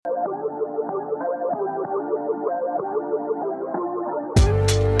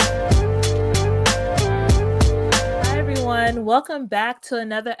welcome back to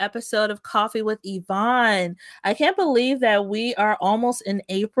another episode of Coffee with Yvonne. I can't believe that we are almost in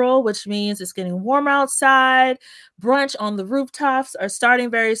April, which means it's getting warmer outside. Brunch on the rooftops are starting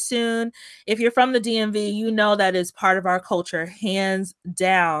very soon. If you're from the DMV, you know that is part of our culture, hands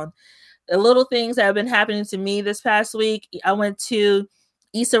down. The little things that have been happening to me this past week, I went to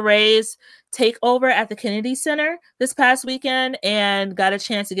Issa Rae's takeover at the Kennedy Center this past weekend and got a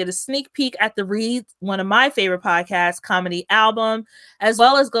chance to get a sneak peek at the Read, one of my favorite podcasts, comedy album, as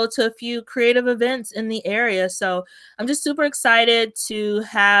well as go to a few creative events in the area. So I'm just super excited to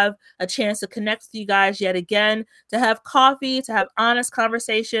have a chance to connect with you guys yet again, to have coffee, to have honest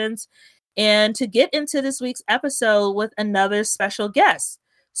conversations, and to get into this week's episode with another special guest.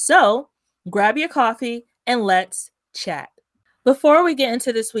 So grab your coffee and let's chat. Before we get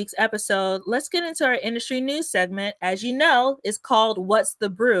into this week's episode, let's get into our industry news segment. As you know, it's called What's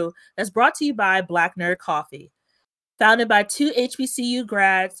the Brew? That's brought to you by Black Nerd Coffee. Founded by two HBCU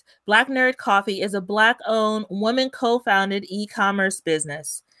grads, Black Nerd Coffee is a Black-owned, woman co-founded e-commerce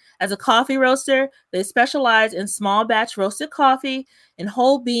business. As a coffee roaster, they specialize in small batch roasted coffee in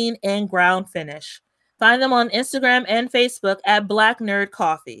whole bean and ground finish. Find them on Instagram and Facebook at Black Nerd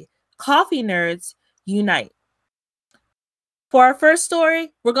Coffee. Coffee nerds unite. For our first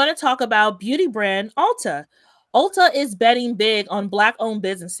story, we're going to talk about beauty brand Ulta. Ulta is betting big on Black-owned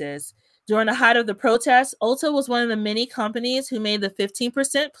businesses. During the height of the protests, Ulta was one of the many companies who made the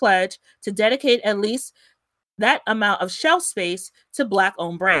 15% pledge to dedicate at least that amount of shelf space to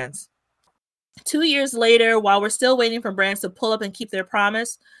Black-owned brands. 2 years later, while we're still waiting for brands to pull up and keep their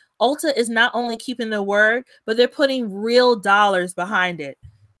promise, Ulta is not only keeping their word, but they're putting real dollars behind it.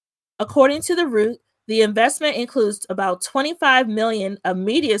 According to The Root, the investment includes about $25 million of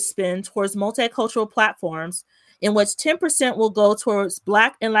media spend towards multicultural platforms, in which 10% will go towards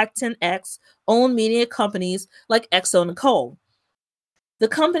Black and Latinx-owned media companies like Exo Nicole. The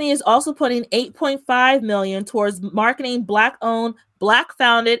company is also putting $8.5 million towards marketing Black-owned,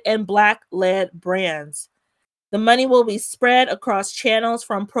 Black-founded, and Black-led brands. The money will be spread across channels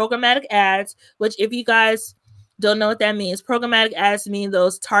from programmatic ads, which if you guys don't know what that means, programmatic ads mean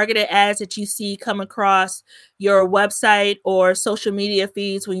those targeted ads that you see come across your website or social media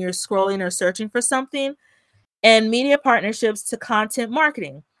feeds when you're scrolling or searching for something, and media partnerships to content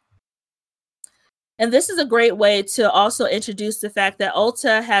marketing. And this is a great way to also introduce the fact that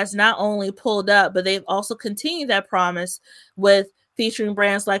Ulta has not only pulled up, but they've also continued that promise with featuring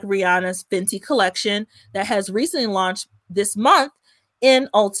brands like Rihanna's Fenty collection that has recently launched this month in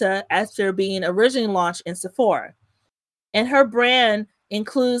Ulta after being originally launched in Sephora. And her brand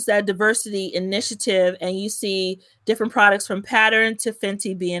includes that diversity initiative, and you see different products from Pattern to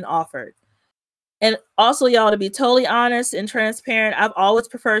Fenty being offered. And also, y'all, to be totally honest and transparent, I've always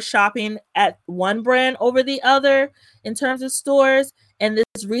preferred shopping at one brand over the other in terms of stores, and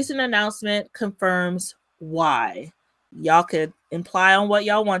this recent announcement confirms why. Y'all could imply on what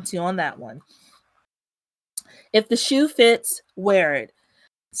y'all want to on that one. If the shoe fits, wear it.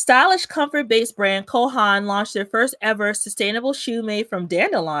 Stylish comfort-based brand Kohan launched their first ever sustainable shoe made from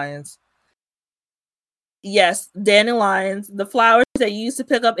dandelions. Yes, dandelions, the flowers that you used to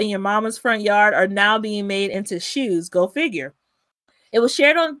pick up in your mama's front yard, are now being made into shoes. Go figure. It was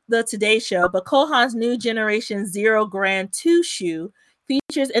shared on the Today Show, but Kohan's new generation 0 Grand 2 shoe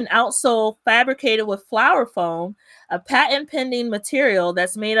features an outsole fabricated with flower foam, a patent-pending material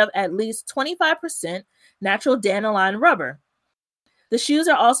that's made of at least 25% natural dandelion rubber. The shoes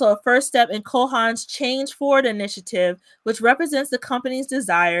are also a first step in Kohan's Change Forward initiative, which represents the company's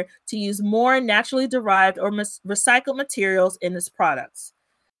desire to use more naturally derived or recycled materials in its products.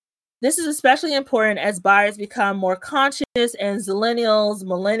 This is especially important as buyers become more conscious and zillennials,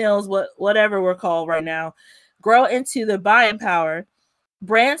 millennials, whatever we're called right now, grow into their buying power.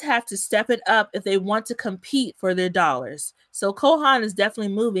 Brands have to step it up if they want to compete for their dollars. So Kohan is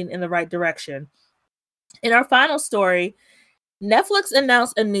definitely moving in the right direction. In our final story, Netflix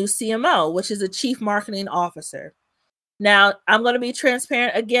announced a new CMO, which is a chief marketing officer. Now, I'm going to be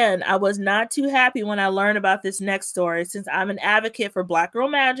transparent again. I was not too happy when I learned about this next story, since I'm an advocate for Black Girl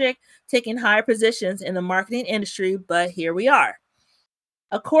Magic taking higher positions in the marketing industry, but here we are.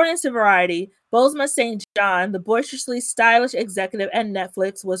 According to Variety, Bozoma St. John, the boisterously stylish executive at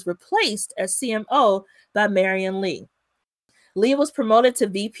Netflix, was replaced as CMO by Marion Lee. Lee was promoted to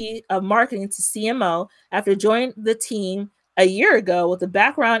VP of Marketing to CMO after joining the team a year ago with a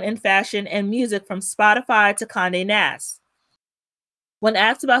background in fashion and music from Spotify to Condé Nast. When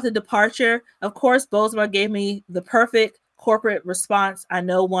asked about the departure, of course, Bozoma gave me the perfect corporate response. I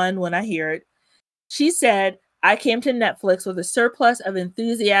know one when I hear it. She said, I came to Netflix with a surplus of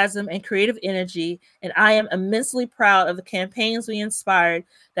enthusiasm and creative energy, and I am immensely proud of the campaigns we inspired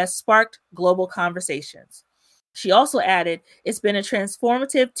that sparked global conversations. She also added, it's been a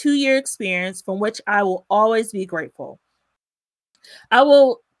transformative 2-year experience from which I will always be grateful. I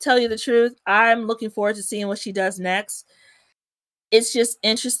will tell you the truth. I'm looking forward to seeing what she does next. It's just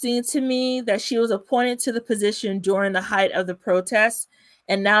interesting to me that she was appointed to the position during the height of the protests.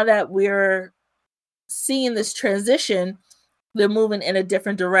 And now that we're seeing this transition, they're moving in a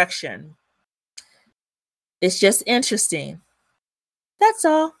different direction. It's just interesting. That's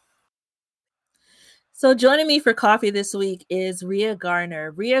all. So joining me for coffee this week is Ria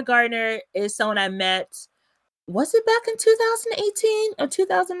Garner. Ria Garner is someone I met, was it back in 2018 or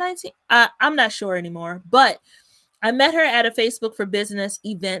 2019? I'm not sure anymore, but I met her at a Facebook for Business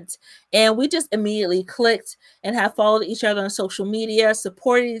event, and we just immediately clicked and have followed each other on social media,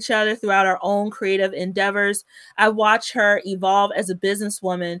 supported each other throughout our own creative endeavors. I watched her evolve as a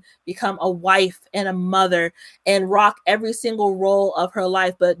businesswoman, become a wife and a mother, and rock every single role of her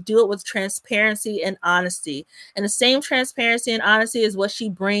life, but do it with transparency and honesty. And the same transparency and honesty is what she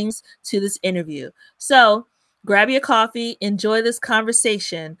brings to this interview. So, grab your coffee, enjoy this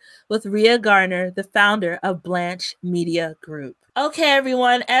conversation with Ria Garner, the founder of Blanche Media Group. Okay,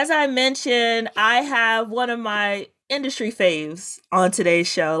 everyone, as I mentioned, I have one of my industry faves on today's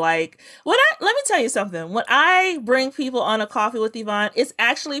show. Let me tell you something. When I bring people on a coffee with Yvonne, it's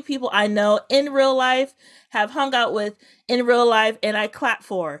actually people I know in real life, have hung out with in real life, and I clap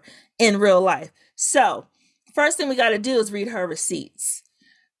for in real life. So, first thing we got to do is read her receipts.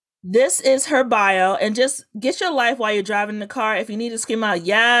 This is her bio, and just get your life while you're driving the car. If you need to scream out,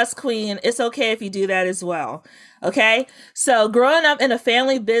 yes, queen, it's okay if you do that as well. Okay? So growing up in a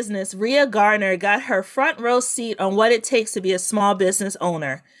family business, Ria Garner got her front row seat on what it takes to be a small business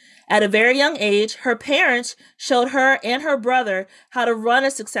owner. At a very young age, her parents showed her and her brother how to run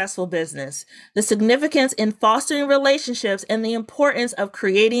a successful business, the significance in fostering relationships, and the importance of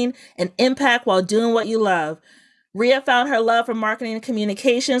creating an impact while doing what you love. Ria found her love for marketing and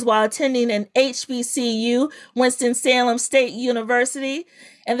communications while attending an HBCU, Winston-Salem State University.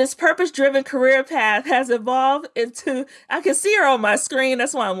 And this purpose-driven career path has evolved into, I can see her on my screen,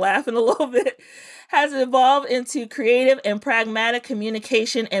 that's why I'm laughing a little bit, has evolved into creative and pragmatic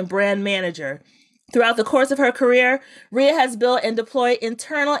communication and brand manager. Throughout the course of her career, Ria has built and deployed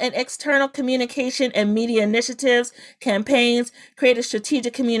internal and external communication and media initiatives, campaigns, created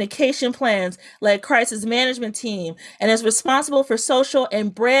strategic communication plans, led crisis management team, and is responsible for social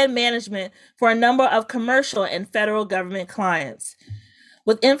and brand management for a number of commercial and federal government clients.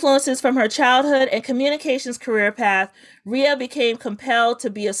 With influences from her childhood and communications career path, Ria became compelled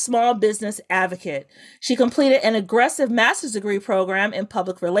to be a small business advocate. She completed an aggressive master's degree program in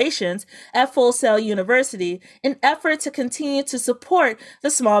public relations at Full Sail University in effort to continue to support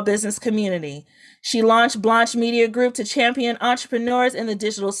the small business community. She launched Blanche Media Group to champion entrepreneurs in the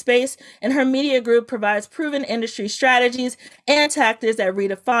digital space, and her media group provides proven industry strategies and tactics that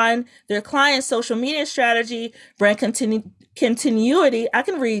redefine their clients' social media strategy, brand continuity, I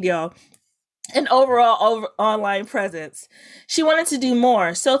can read, y'all, and overall online presence. She wanted to do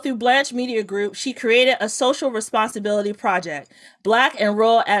more, so through Blanche Media Group, she created a social responsibility project, Black and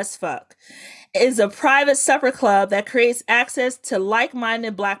Roll as Fuck. It is a private separate club that creates access to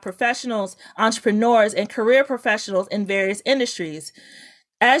like-minded Black professionals, entrepreneurs, and career professionals in various industries.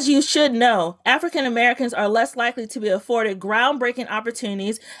 As you should know, African Americans are less likely to be afforded groundbreaking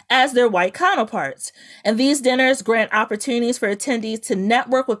opportunities as their white counterparts. And these dinners grant opportunities for attendees to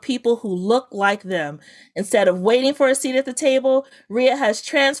network with people who look like them. Instead of waiting for a seat at the table, Ria has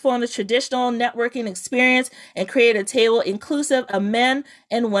transformed the traditional networking experience and created a table inclusive of men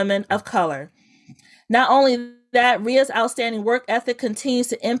and women of color. Not only that, Ria's outstanding work ethic continues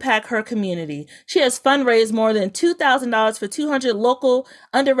to impact her community. She has fundraised more than $2,000 for 200 local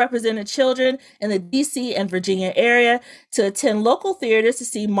underrepresented children in the DC and Virginia area to attend local theaters to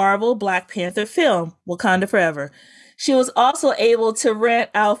see Marvel Black Panther film, Wakanda Forever. She was also able to rent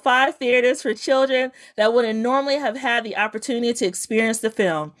out 5 theaters for children that wouldn't normally have had the opportunity to experience the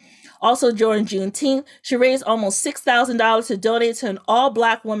film. Also, during Juneteenth, she raised almost $6,000 to donate to an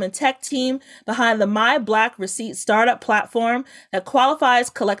all-Black women tech team behind the My Black Receipt startup platform that qualifies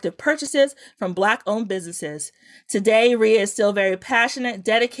collective purchases from Black-owned businesses. Today, Ria is still very passionate,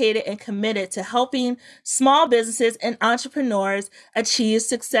 dedicated, and committed to helping small businesses and entrepreneurs achieve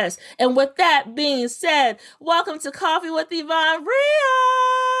success. And with that being said, welcome to Coffee with Yvonne. Ria,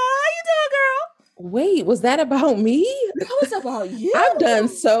 how you doing, girl? Wait, was that about me? That was about you. I've done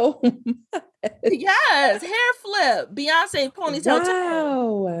so. Yes, hair flip, Beyonce ponytail.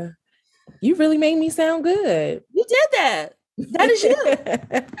 Wow. You really made me sound good. You did that. That is you.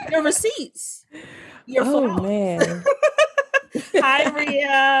 Your receipts. Your Oh flowers. man. Hi,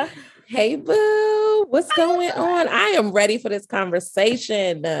 Ria. Hey boo, what's going on? I am ready for this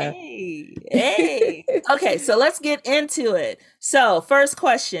conversation. Hey, hey. Okay, so let's get into it. So, first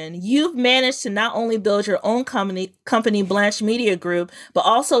question. You've managed to not only build your own company Blanche Media Group, but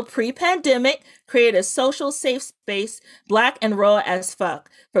also pre-pandemic create a social safe space, Black and raw as fuck,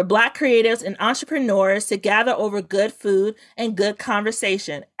 for Black creatives and entrepreneurs to gather over good food and good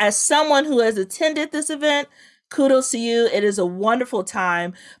conversation. As someone who has attended this event, kudos to you. It is a wonderful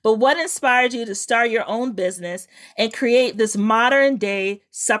time. But what inspired you to start your own business and create this modern day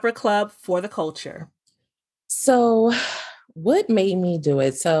supper club for the culture? So, what made me do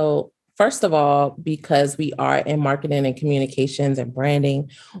it? So, first of all, because we are in marketing and communications and branding,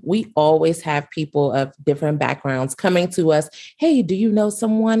 we always have people of different backgrounds coming to us. Hey, do you know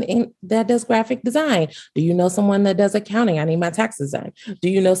someone that does graphic design? Do you know someone that does accounting? I need my taxes done. Do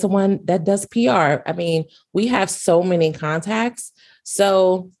you know someone that does PR? I mean, we have so many contacts.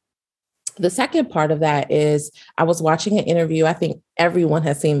 So, the second part of that is I was watching an interview. I think everyone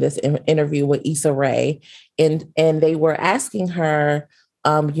has seen this interview with Issa Rae, and they were asking her,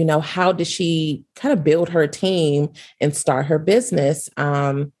 how did she kind of build her team and start her business?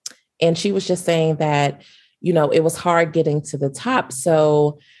 And she was just saying that, it was hard getting to the top.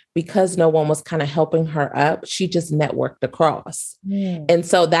 So because no one was kind of helping her up, she just networked across. And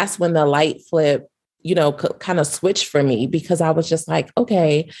so that's when the light flip, kind of switched for me, because I was just like,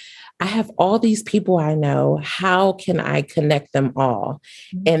 okay, I have all these people I know. How can I connect them all?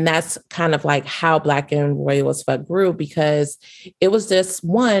 And that's kind of like how Black and Royal as Fuck grew, because it was just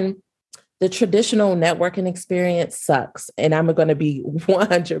one, the traditional networking experience sucks. And I'm going to be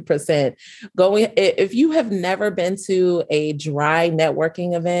 100% going. If you have never been to a dry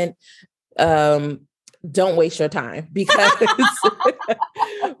networking event, don't waste your time, because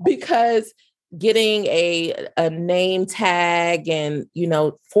because getting a name tag and,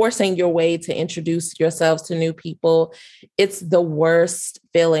 forcing your way to introduce yourselves to new people, it's the worst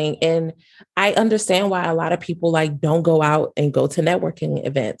feeling. And I understand why a lot of people don't go out and go to networking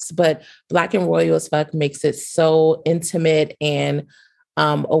events, but Black and Royal as Fuck makes it so intimate and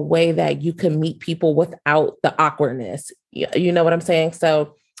a way that you can meet people without the awkwardness. You know what I'm saying?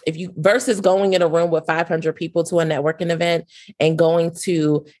 So if you versus going in a room with 500 people to a networking event and going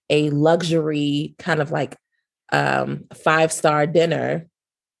to a luxury kind of 5-star dinner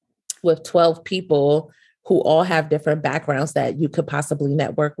with 12 people who all have different backgrounds that you could possibly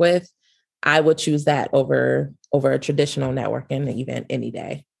network with, I would choose that over a traditional networking event any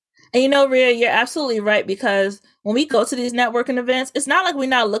day. And Ria, you're absolutely right, because when we go to these networking events, it's not like we're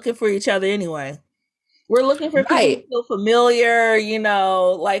not looking for each other anyway. We're looking for people who feel familiar,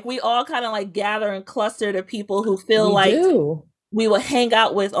 we all kind of gather and cluster to people who feel we will hang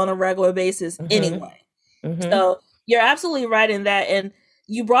out with on a regular basis anyway. So you're absolutely right in that. And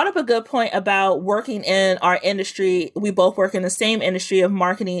you brought up a good point about working in our industry. We both work in the same industry of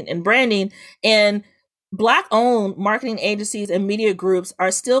marketing and branding, and Black-owned marketing agencies and media groups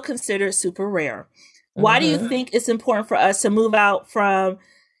are still considered super rare. Why do you think it's important for us to move out from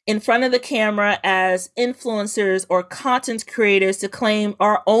in front of the camera as influencers or content creators to claim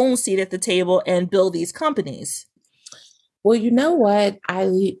our own seat at the table and build these companies? Well, you know what?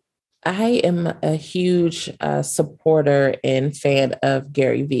 I am a huge supporter and fan of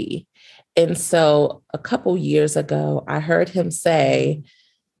Gary Vee. And so a couple years ago, I heard him say,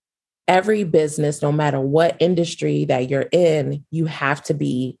 every business, no matter what industry that you're in, you have to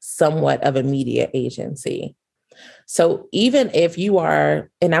be somewhat of a media agency. So even if you are,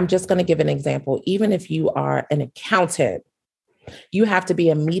 and I'm just going to give an example, even if you are an accountant, you have to be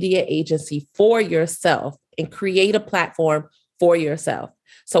a media agency for yourself and create a platform for yourself.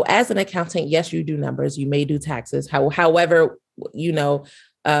 So as an accountant, yes, you do numbers, you may do taxes, however, you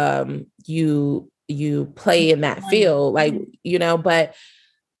play in that field, but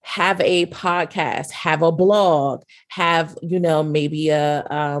have a podcast, have a blog, have, maybe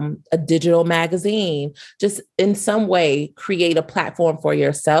a digital magazine, just in some way create a platform for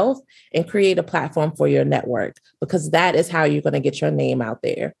yourself and create a platform for your network, because that is how you're going to get your name out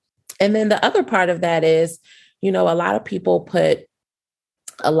there. And then the other part of that is, a lot of people put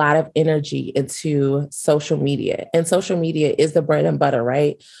a lot of energy into social media, and social media is the bread and butter,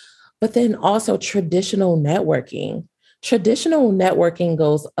 right? But then also traditional networking. Traditional networking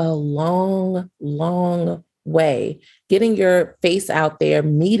goes a long, long way. Getting your face out there,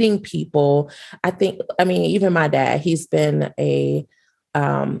 meeting people. Even my dad, he's been a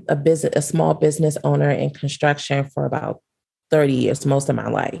small business owner in construction for about 30 years, most of my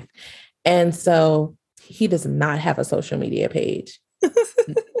life. And so he does not have a social media page.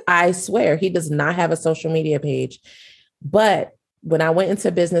 I swear he does not have a social media page. But when I went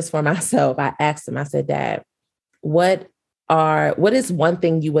into business for myself, I asked him, I said, Dad, what is one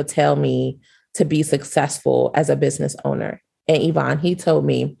thing you would tell me to be successful as a business owner? And Yvonne, he told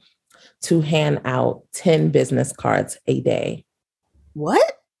me to hand out 10 business cards a day.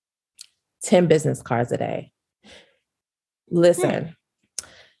 What? 10 business cards a day. Listen,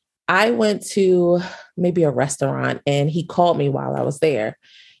 I went to maybe a restaurant and he called me while I was there.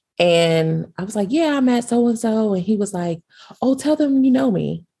 And I was like, yeah, I'm at so and so. And he was like, oh, tell them you know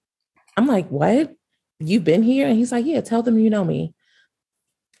me. I'm like, what? You've been here? And he's like, yeah, tell them you know me.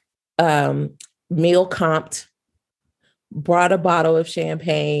 Meal comped, brought a bottle of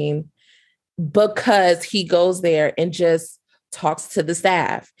champagne because he goes there and just talks to the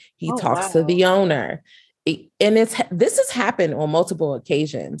staff. He talks to the owner. And this has happened on multiple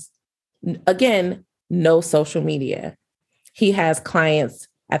occasions. Again, no social media. He has clients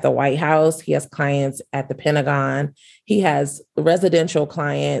at the White House. He has clients at the Pentagon. He has residential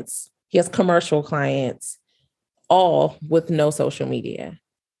clients. He has commercial clients, all with no social media.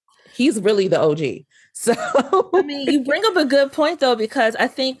 He's really the OG. So, I mean, you bring up a good point, though, because I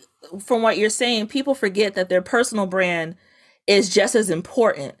think from what you're saying, people forget that their personal brand is just as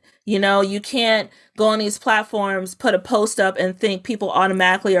important. You know, you can't go on these platforms, put a post up, and think people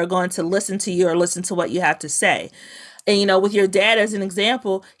automatically are going to listen to you or listen to what you have to say. And, you know, with your dad as an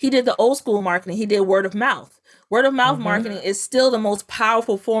example, he did the old school marketing, he did word of mouth. Word of mouth marketing is still the most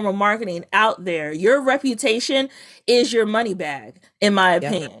powerful form of marketing out there. Your reputation is your money bag, in my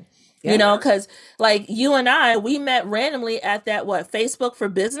opinion. You know, because like you and I, we met randomly at that, Facebook for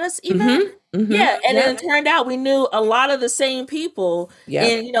Business event. Yeah. And then it turned out we knew a lot of the same people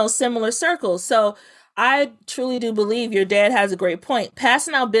in, you know, similar circles. So I truly do believe your dad has a great point.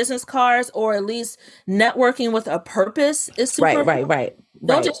 Passing out business cards or at least networking with a purpose is super important. Right.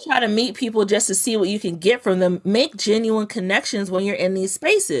 Don't just try to meet people just to see what you can get from them. Make genuine connections when you're in these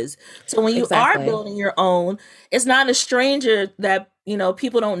spaces. So when you are building your own, it's not a stranger that, you know,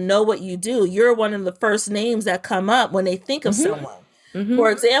 people don't know what you do. You're one of the first names that come up when they think of someone.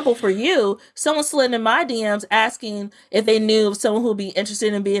 For example, for you, someone slid in my DMs asking if they knew of someone who would be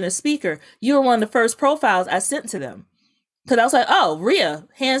interested in being a speaker. You were one of the first profiles I sent to them. Because I was like, oh, Ria,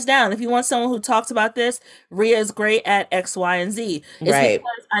 hands down. If you want someone who talks about this, Ria is great at X, Y, and Z. It's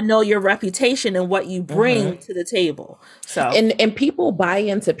because I know your reputation and what you bring to the table. So and people buy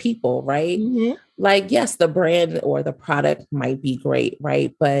into people, right? Like, yes, the brand or the product might be great,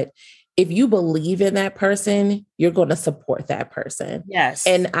 right? But if you believe in that person, you're going to support that person. Yes.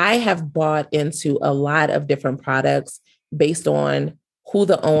 And I have bought into a lot of different products based on who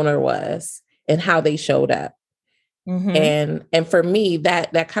the owner was and how they showed up. And for me,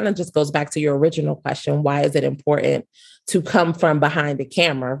 that kind of just goes back to your original question. Why is it important to come from behind the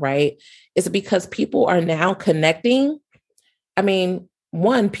camera, right? It's because people are now connecting. I mean,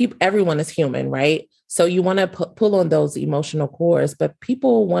 everyone is human, right? So you want to pull on those emotional cords, but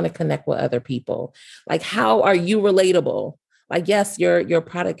people want to connect with other people. Like, how are you relatable? Like, yes, your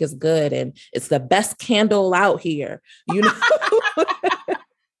product is good and it's the best candle out here, you know?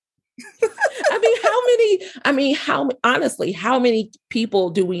 Honestly, how many people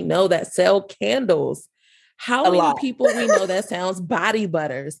do we know that sell candles? How many people we know that sells body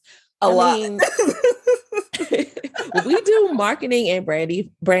butters? A lot. We do marketing and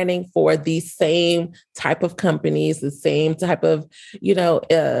branding for the same type of companies, the same type of,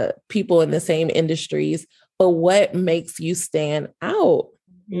 people in the same industries. But what makes you stand out?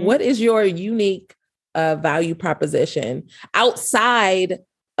 What is your unique value proposition outside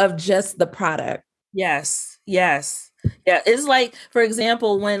of just the product? Yes. Yeah. It's like, for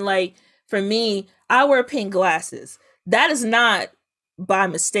example, when for me, I wear pink glasses. That is not by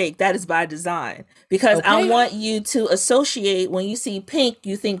mistake. That is by design, because I want you to associate, when you see pink,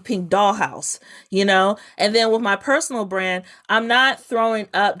 you think pink dollhouse, and then with my personal brand, I'm not throwing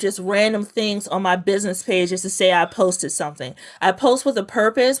up just random things on my business page just to say I posted something. I post with a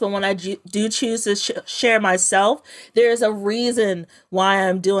purpose, but when I do choose to share myself, there's a reason why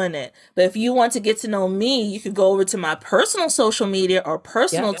I'm doing it. But if you want to get to know me, you could go over to my personal social media or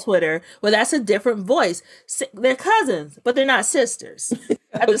personal Twitter, where that's a different voice. They're cousins, but they're not sisters.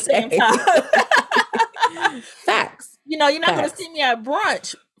 At the same time. Facts. You're not going to see me at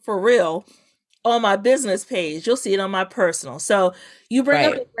brunch for real. on my business page. You'll see it on my personal. So you bring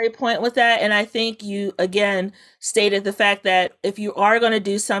up a Right. great point with that. And I think you, again, stated the fact that if you are going to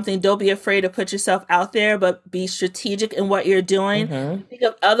do something, don't be afraid to put yourself out there, but be strategic in what you're doing. Mm-hmm. Think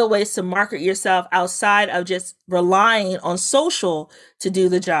of other ways to market yourself outside of just relying on social to do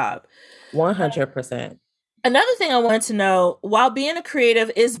the job. 100%. Another thing I wanted to know, while being a creative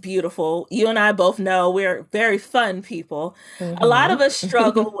is beautiful, you and I both know we're very fun people. A lot of us Mm-hmm.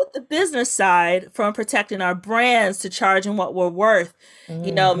 struggle with the business side, from protecting our brands to charging what we're worth.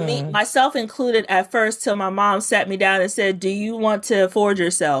 You know, me Mm-hmm. myself included at first, till my mom sat me down and said, "Do you want to afford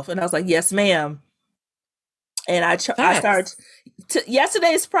yourself?" And I was like, "Yes, ma'am." And I started Facts.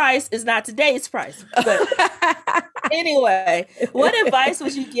 yesterday's price is not today's price. But anyway, what advice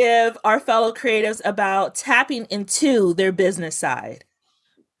would you give our fellow creatives about tapping into their business side?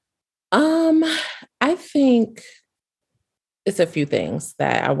 um, I think it's a few things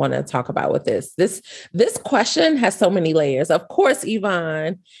that I want to talk about with this. This question has so many layers. Of course,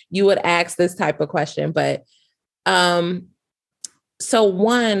 Yvonne, you would ask this type of question, but um, so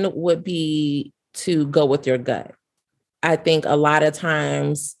one would be to go with your gut. I think a lot of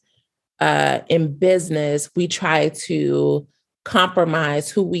times in business, we try to compromise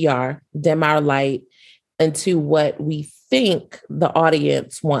who we are, dim our light into what we think the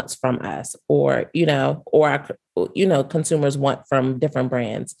audience wants from us, or consumers want from different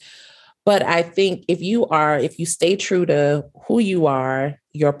brands. But I think if you stay true to who you are,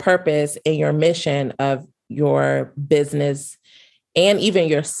 your purpose and your mission of your business and even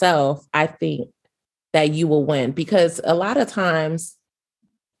yourself, I think that you will win, because a lot of times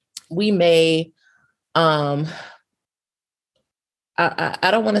we may um I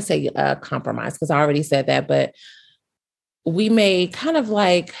don't want to say compromise, because I already said that, but we may kind of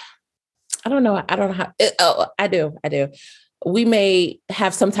like, I don't know how I do, we may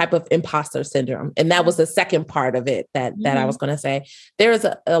have some type of imposter syndrome, and that was the second part of it that I Mm-hmm. was going to say. There is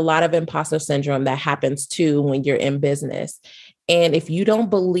a lot of imposter syndrome that happens too when you're in business, and if you don't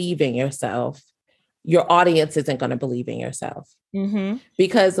believe in yourself, your audience isn't going to believe in yourself, Mm-hmm.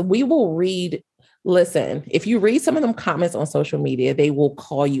 because we will read. Listen, if you read some of them comments on social media, they will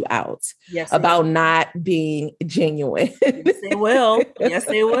call you out Yes, they about will. not being genuine. Yes, they will. Yes,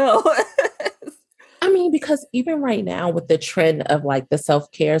 they will. I mean, because even right now with the trend of like the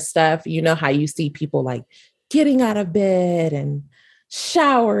self-care stuff, you know how you see people like getting out of bed and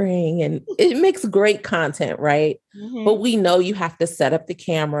showering, and it makes great content, right? But Hmm. we know you have to set up the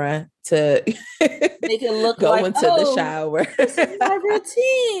camera to Make it look go like, into the oh, shower. this is my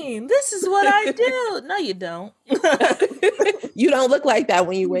routine. This is what I do. No, you don't. You don't look like that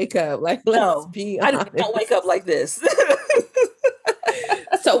when you wake up. Like, let's No, be I did not wake honest. up like this.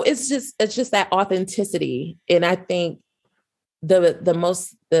 So it's just that authenticity. And I think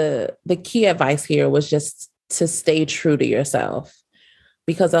the key advice here was just to stay true to yourself,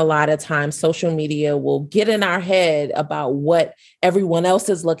 because a lot of times social media will get in our head about what everyone else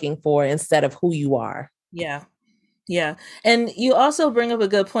is looking for instead of who you are. Yeah. Yeah. And you also bring up a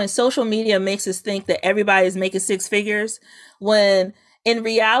good point. Social media makes us think that everybody is making six figures, when in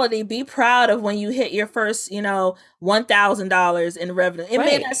reality, be proud of when you hit your first, $1,000 in revenue. It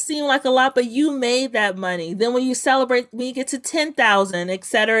may Right. not seem like a lot, but you made that money. Then when you celebrate, when you get to 10,000, et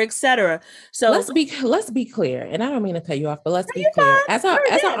cetera, et cetera. So Let's be clear. And I don't mean to cut you off, but let's be you're clear. fine. As You're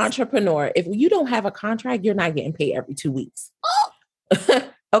as an a guest. entrepreneur, if you don't have a contract, you're not getting paid every 2 weeks.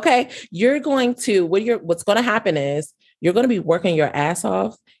 Okay. You're going to what's going to happen is you're going to be working your ass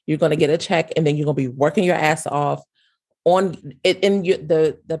off. You're going to get a check, and then you're going to be working your ass off on it. And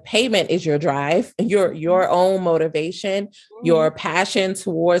the payment is your drive, your own motivation, Hmm. your passion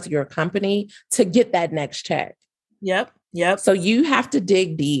towards your company to get that next check. Yep. Yep. So you have to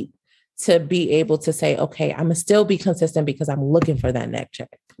dig deep to be able to say, okay, I'm gonna still be consistent because I'm looking for that next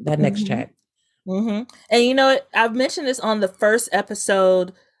check, that next Hmm. check. Hmm. And I've mentioned this on the first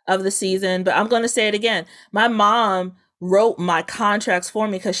episode of the season, but I'm going to say it again. My mom wrote my contracts for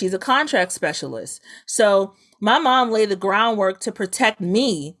me because she's a contract specialist. So my mom laid the groundwork to protect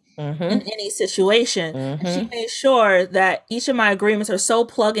me in Mm-hmm. any situation. And she Mm-hmm. made sure that each of my agreements are so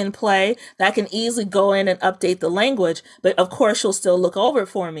plug and play that I can easily go in and update the language. But of course, she'll still look over it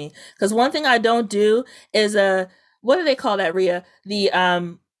for me. Because one thing I don't do is what do they call that, Ria?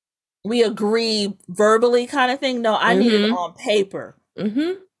 We agree verbally kind of thing. No, I need it Mm-hmm. on paper.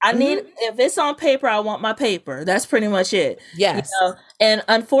 Mm-hmm. I need, Hmm. if it's on paper, I want my paper. That's pretty much it. You Yes. know, and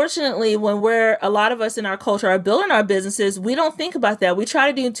unfortunately, when we're, a lot of us in our culture are building our businesses, we don't think about that. We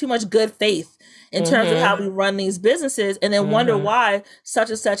try to do too much good faith in terms of how Hmm. we run these businesses, and then wonder Hmm. why such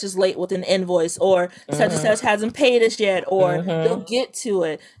and such is late with an invoice, or such and Hmm. such hasn't paid us yet, or they'll Hmm. get to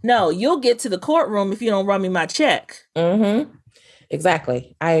it. No, you'll get to the courtroom if you don't run me my check. Hmm.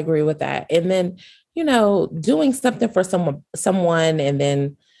 Exactly. I agree with that. And then, doing something for someone and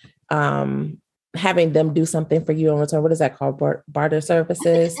then um having them do something for you in return. What is that called? Barter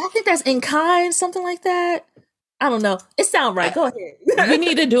services. I think that's in kind, something like that. I don't know. It sounds right. I, Go we ahead.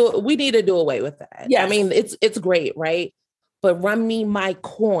 need to do we need to do away with that. I Yes. mean, it's great, right? But run me my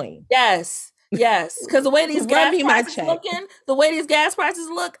coin. Yes. Yes. Because the way these Run gas me my prices check. looking, the way these gas prices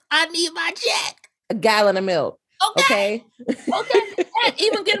look, I need my check. A gallon of milk. Okay. Okay. Okay. And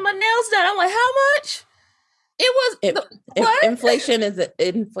even getting my nails done, I'm like, how much? It was It, the what? inflation is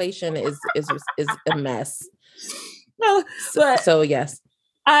a mess. No, but So yes.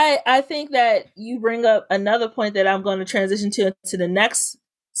 I think that you bring up another point that I'm going to transition to the next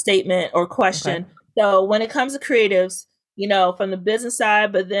statement or Okay. question. So when it comes to creatives, from the business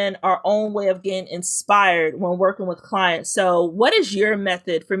side, but then our own way of getting inspired when working with clients. So what is your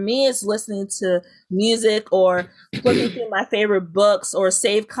method? For me, it's listening to music or flipping through my favorite books or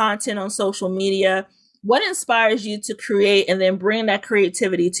save content on social media. What inspires you to create and then bring that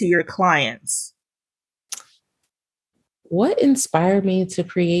creativity to your clients? What inspired me to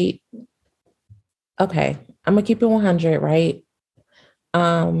create? Okay, I'm gonna keep it 100, right?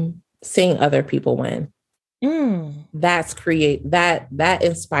 Seeing other people win. Mm. That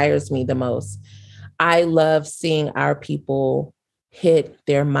inspires me the most. I love seeing our people hit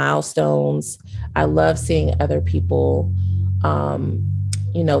their milestones. I love seeing other people um,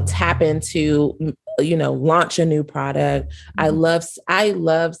 tap into, launch a new product. I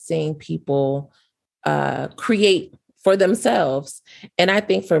love seeing people create for themselves. And I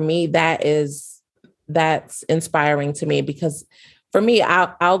think for me, that's inspiring to me because for me,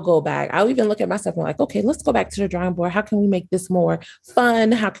 I'll go back. I'll even look at myself and like, okay, let's go back to the drawing board. How can we make this more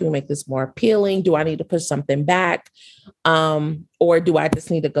fun? How can we make this more appealing? Do I need to push something back? Or do I just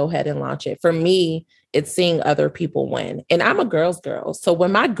need to go ahead and launch it? For me, it's seeing other people win. And I'm a girl's girl. So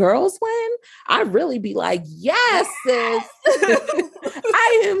when my girls win, I really be like, yes, sis.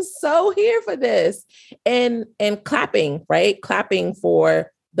 I am so here for this. And clapping, right? Clapping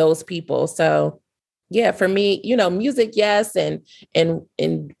for those people. So yeah, for me, music, yes, and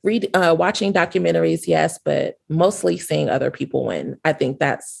watching documentaries, yes, but mostly seeing other people win. I think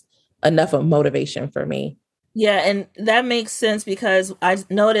that's enough of motivation for me. Yeah, and that makes sense because I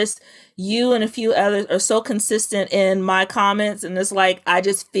noticed you and a few others are so consistent in my comments, and it's like I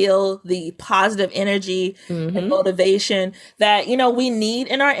just feel the positive energy and Hmm. motivation that we need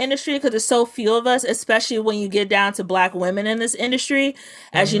in our industry because there's so few of us, especially when you get down to Black women in this industry.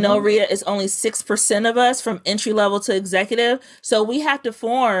 As you know, Hmm. Ria, it's only 6% of us from entry level to executive, so we have to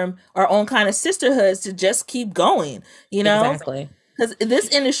form our own kind of sisterhoods to just keep going. You know, Exactly. because this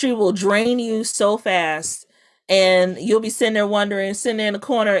industry will drain you so fast, and you'll be sitting there wondering, sitting there in the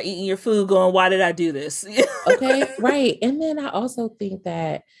corner eating your food, going, "Why did I do this?" Okay. Right. And then I also think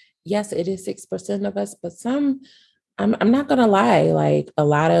that yes, it is 6% of us, but I'm not gonna lie, like a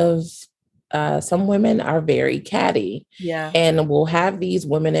lot of some women are very catty Yeah. and will have these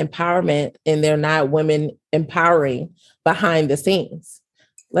women empowerment and they're not women empowering behind the scenes.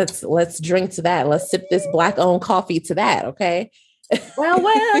 Let's drink to that. Let's sip this black owned coffee to that. Okay. Well,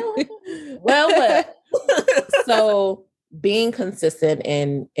 well, well, well. So being consistent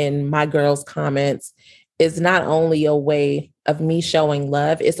in my girls' comments is not only a way of me showing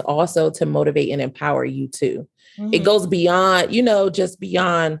love, it's also to motivate and empower you too. It Mhm. goes beyond, just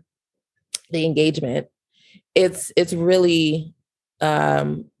beyond the engagement. It's really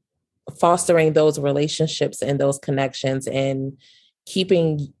um fostering those relationships and those connections and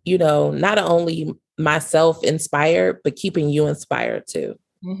keeping, not only myself inspired, but keeping you inspired too.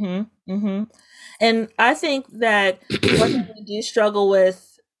 Mhm. Mhm. And I think that one thing we do struggle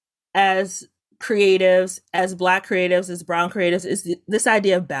with as creatives, as Black creatives, as brown creatives, is this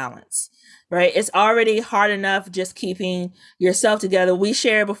idea of balance, right? It's already hard enough just keeping yourself together. We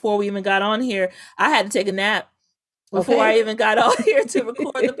shared before we even got on here. I had to take a nap before I Okay. even got on here to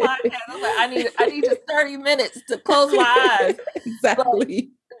record the podcast. I was like, I need just 30 minutes to close my eyes. But Exactly.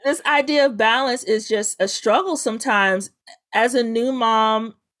 this idea of balance is just a struggle sometimes. As a new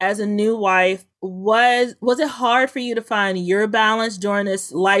mom, as a new wife, was it hard for you to find your balance during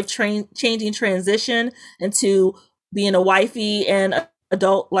this changing transition into being a wifey and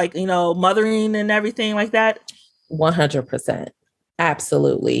adult, like mothering and everything like that? 100%.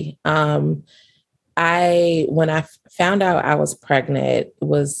 Absolutely. When I found out I was pregnant, it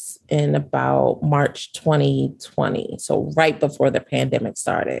was in about March 2020. So right before the pandemic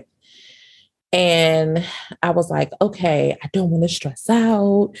started. And I was like, okay, I don't want to stress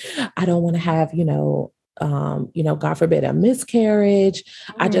out. I don't want to have, God forbid, a miscarriage.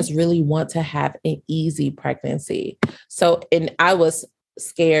 I Mhm. just really want to have an easy pregnancy. So, and I was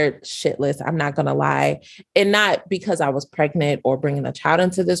scared shitless. I'm not going to lie. And not because I was pregnant or bringing a child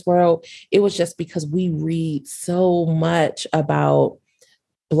into this world. It was just because we read so much about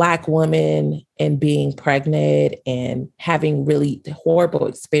Black women and being pregnant and having really horrible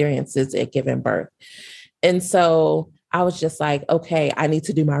experiences at giving birth. And so I was just like, okay, I need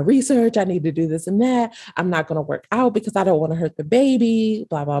to do my research. I need to do this and that. I'm not going to work out because I don't want to hurt the baby,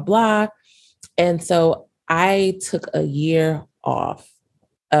 blah, blah, blah. And so I took a year off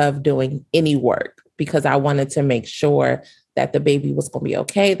of doing any work because I wanted to make sure that the baby was going to be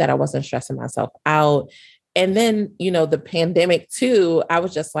okay, that I wasn't stressing myself out. And then, the pandemic too, I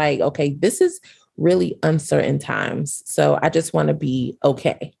was just like, okay, this is really uncertain times. So I just want to be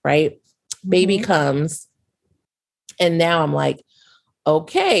okay, right? Baby Mhm. comes. And now I'm like,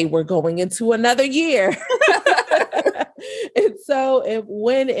 okay, we're going into another year. And so,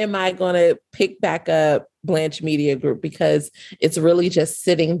 when am I going to pick back up Blanche Media Group? Because it's really just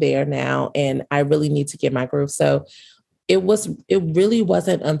sitting there now, and I really need to get my groove. So it really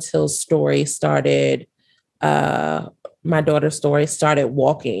wasn't until Story started, my daughter's Story started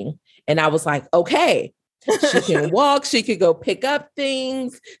walking, and I was like, okay, she can walk, she could go pick up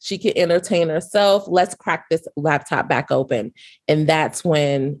things, she can entertain herself. Let's crack this laptop back open. And that's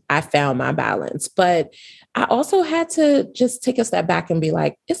when I found my balance. But I also had to just take a step back and be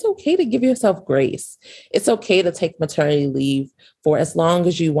like, it's okay to give yourself grace. It's okay to take maternity leave for as long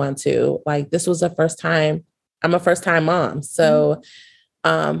as you want to. Like, this was the first time, I'm a first time mom. So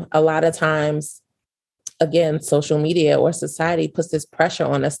a lot of times, again, social media or society puts this pressure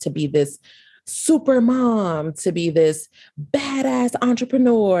on us to be this super mom, to be this badass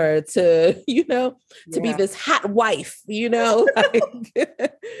entrepreneur, to, to be Yeah. this hot wife, like,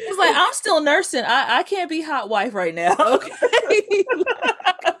 It's like I'm still nursing. I can't be hot wife right now. okay.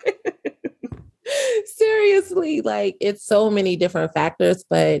 Seriously, like, it's so many different factors,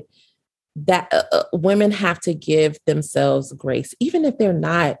 but that women have to give themselves grace, even if they're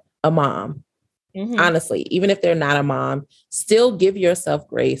not a mom. Mhm. Honestly, even if they're not a mom, still give yourself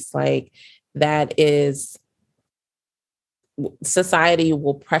grace. Like, that is, society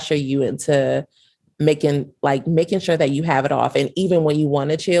will pressure you into making sure that you have it off. And even when you want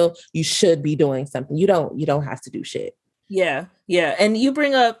to chill, you should be doing something. You don't have to do shit. Yeah, yeah. And you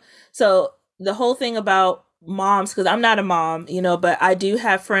bring up so the whole thing about moms, because I'm not a mom, but I do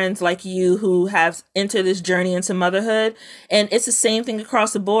have friends like you who have entered this journey into motherhood. And it's the same thing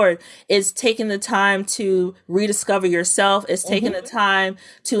across the board. It's taking the time to rediscover yourself. It's taking the time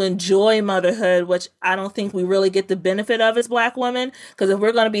to enjoy motherhood, which I don't think we really get the benefit of as Black women. Because if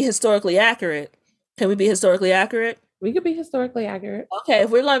we're going to be historically accurate, can we be historically accurate? We could be historically accurate. Okay, if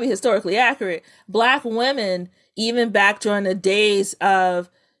we're going to be historically accurate, Black women, even back during the days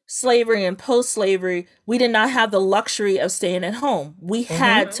of slavery and post slavery, we did not have the luxury of staying at home. We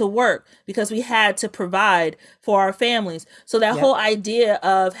had to work because we had to provide for our families. So that Yep. whole idea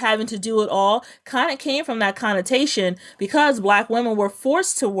of having to do it all kind of came from that connotation because Black women were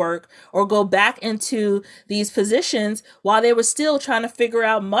forced to work or go back into these positions while they were still trying to figure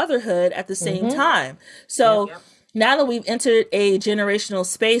out motherhood at the same time. So, Yep. now that we've entered a generational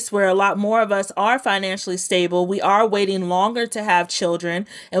space where a lot more of us are financially stable, we are waiting longer to have children,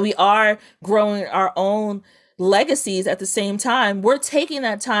 and we are growing our own legacies at the same time. We're taking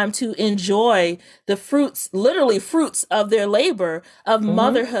that time to enjoy the fruits, literally fruits of their labor, of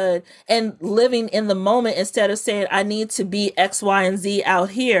motherhood, and living in the moment instead of saying, I need to be X, Y, and Z out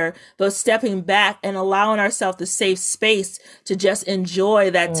here, but stepping back and allowing ourselves the safe space to just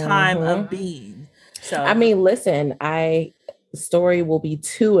enjoy that time of being. I So, mean, listen, Story will be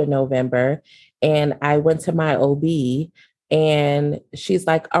 2 in November, and I went to my OB, and she's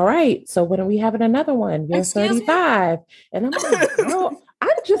like, all right, so when are we having another one? You're excuse me? 35. And I'm like, girl, I'm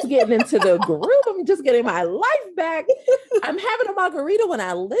just getting into the groove. I'm just getting my life back. I'm having a margarita when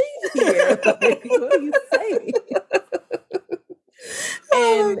I leave here. Like, what are you saying?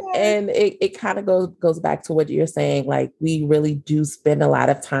 Oh and my God. and it kind of goes back to what you're saying. Like, we really do spend a lot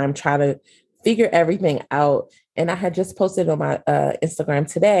of time trying to figure everything out. And I had just posted on my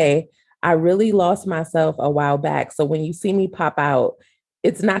Instagram today, I really lost myself a while back. So when you see me pop out,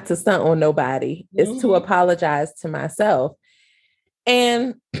 it's not to stunt on nobody, it's to Mhm. apologize to myself.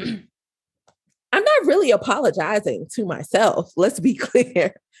 And I'm I'm not really apologizing to myself. Let's be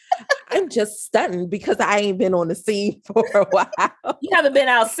clear. I'm just stunned because I ain't been on the scene for a while. You haven't been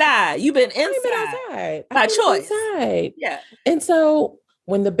outside. You've been I ain't been inside outside. by I've been choice. inside. Yeah. And so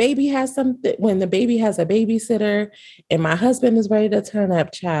when the baby has something, when the baby has a babysitter and my husband is ready to turn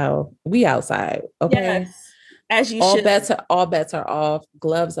up, child, we outside. Okay. Yes. As you should. All bets are off.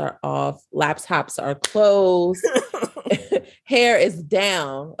 Gloves are off. Laptops are closed. Hair is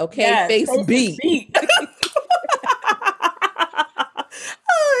down. Okay. Yes. Face beat.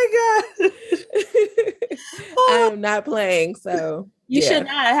 Oh my God. I am not playing. So you should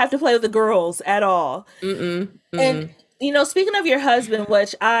not have to play with the girls at all. And speaking of your husband,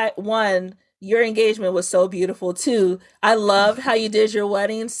 which your engagement was so beautiful too. I loved how you did your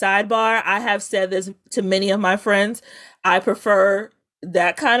wedding. Sidebar, I have said this to many of my friends. I prefer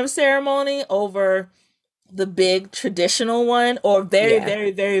that kind of ceremony over the big traditional one, or very, very,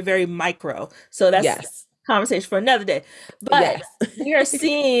 very, very micro. So that's conversation for another day. But we are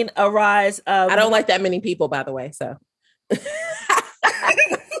seeing a rise of... I don't like that many people, by the way, so...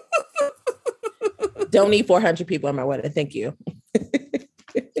 Don't need 400 people at my wedding. Thank you.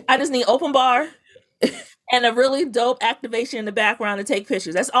 I just need open bar and a really dope activation in the background to take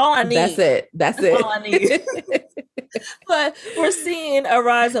pictures. That's all I need. That's it. All I need. But we're seeing a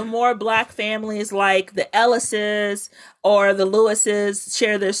rise of more Black families like the Ellises or the Lewises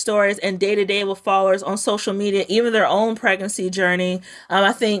share their stories and day-to-day with followers on social media, even their own pregnancy journey.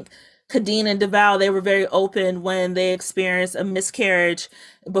 I think Kadeen and DeVal, they were very open when they experienced a miscarriage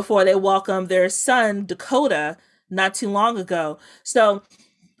before they welcomed their son, Dakota, not too long ago. So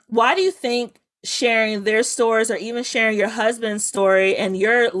why do you think sharing their stories, or even sharing your husband's story and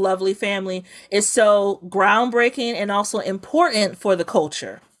your lovely family, is so groundbreaking and also important for the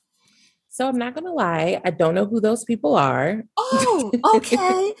culture? So I'm not going to lie. I don't know who those people are. Oh,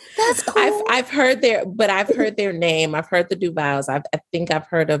 okay. That's cool. I've heard their name. I've heard the Duvals. I think I've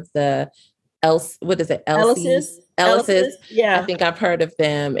heard of the what is it? Ellises. Yeah. I think I've heard of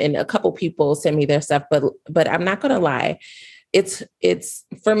them, and a couple people send me their stuff, but I'm not going to lie. It's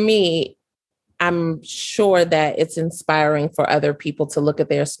for me, I'm sure that it's inspiring for other people to look at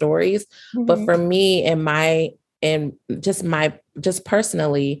their stories. Mm-hmm. But for me and just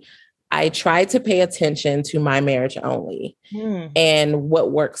personally, I try to pay attention to my marriage only and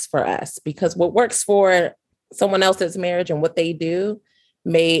what works for us, because what works for someone else's marriage and what they do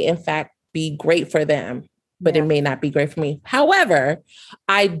may in fact be great for them, but it may not be great for me. However,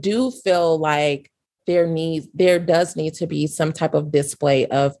 I do feel like there does need to be some type of display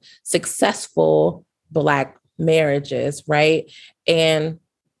of successful Black marriages, right? And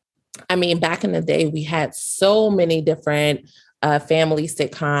I mean, back in the day, we had so many different family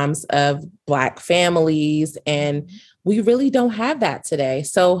sitcoms of Black families, and we really don't have that today.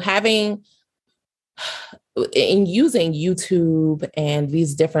 So using YouTube and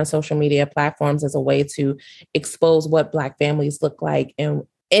these different social media platforms as a way to expose what Black families look like, and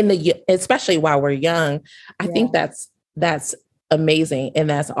especially while we're young, I think that's amazing and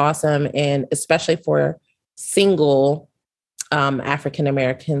that's awesome, and especially for single African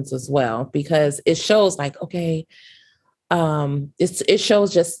Americans as well, because it shows like, okay, it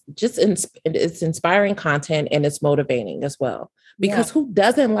shows it's inspiring content, and it's motivating as well. Because who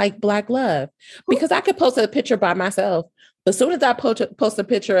doesn't like Black love? Because I could post a picture by myself, but as soon as I post a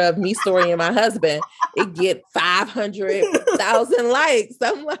picture of me, Story, and my husband, it get 500,000 likes.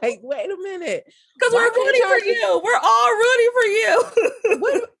 I'm like, wait a minute. Because we're rooting for you. We're all rooting for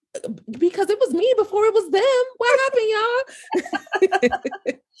you. Because it was me before it was them. What happened,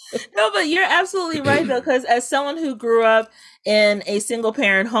 y'all? No, but you're absolutely right, though, because as someone who grew up in a single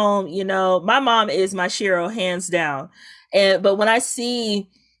parent home, my mom is my Shiro, hands down. But when I see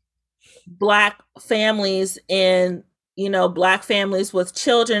Black families and Black families with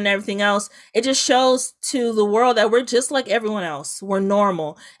children and everything else, it just shows to the world that we're just like everyone else. We're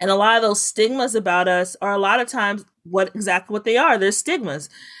normal. And a lot of those stigmas about us are a lot of times exactly what they are. They're stigmas.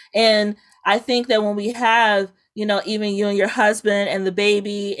 And I think that when we have, even you and your husband and the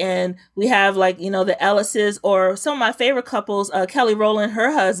baby, and we have the Ellises, or some of my favorite couples, Kelly Rowland,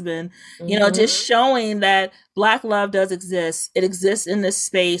 her husband, just showing that Black love does exist. It exists in this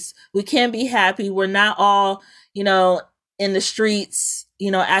space. We can be happy. We're not all, in the streets,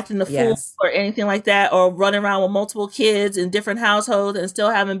 acting the fool or anything like that, or running around with multiple kids in different households and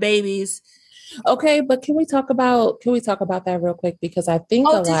still having babies. Okay, but can we talk about that real quick? Because I think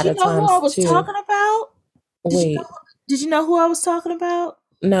a lot of times, did you know who I was talking about? Wait, did you know who I was talking about?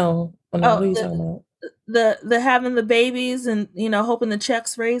 No. Who are you talking about? The having the babies and hoping the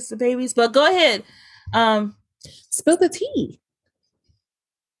checks raise the babies. But go ahead. Spill the tea.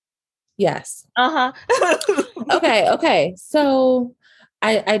 Yes. Uh-huh. Okay. So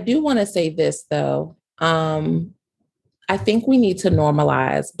I do want to say this though. I think we need to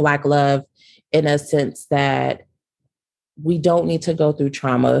normalize Black love in a sense that we don't need to go through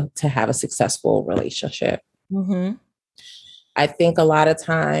trauma to have a successful relationship. Mm-hmm. I think a lot of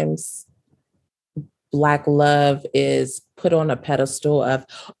times Black love is put on a pedestal of,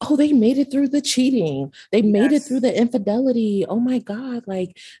 oh, they made it through the cheating. They made it through Yes. the infidelity. Oh my God,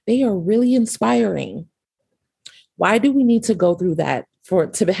 like they are really inspiring. Why do we need to go through that for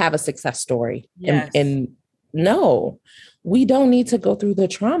to have a success story? Yes. And no, we don't need to go through the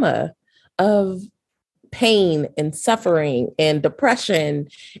trauma of pain and suffering and depression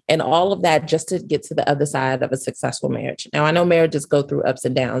and all of that just to get to the other side of a successful marriage. Now, I know marriages go through ups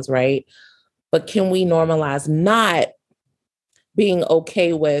and downs, right? But can we normalize not being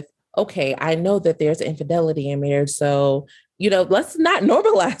okay with, okay, I know that there's infidelity in marriage. So, let's not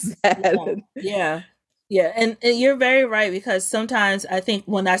normalize that. Yeah. Yeah. Yeah. And you're very right because sometimes I think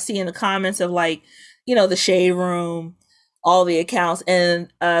when I see in the comments of like, the shade room, all the accounts, and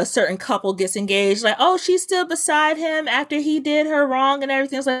a certain couple gets engaged, like, oh, she's still beside him after he did her wrong and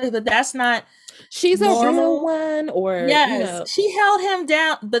everything. It's like, but that's not She's a real normal. one, or, Yes, she held him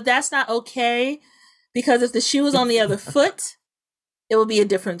down, but that's not okay because if the shoe was on the other foot, it would be a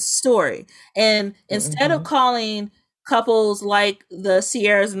different story. And instead of Mhm. calling couples like the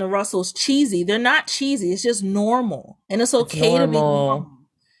Sierras and the Russells cheesy, they're not cheesy. It's just normal. And it's It's okay to be normal. normal,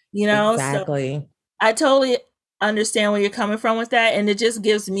 you know? So Exactly. I totally understand where you're coming from with that. And it just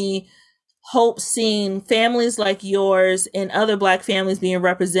gives me hope seeing families like yours and other Black families being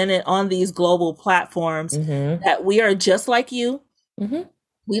represented on these global platforms Hmm. that we are just like you. Hmm.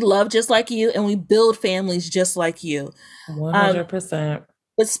 We love just like you and we build families just like you. Um, 100%.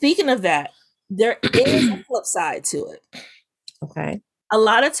 but speaking of that, there is a flip side to it. Okay. A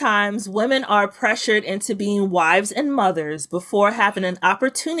lot of times, women are pressured into being wives and mothers before having an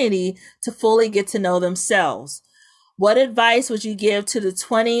opportunity to fully get to know themselves. What advice would you give to the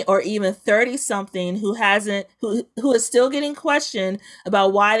 20 or even 30 something who is still getting questioned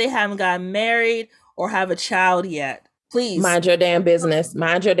about why they haven't gotten married or have a child yet? Please. Mind your damn business.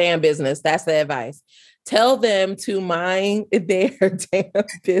 Mind your damn business. That's the advice. Tell them to mind their damn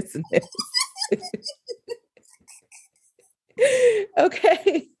business.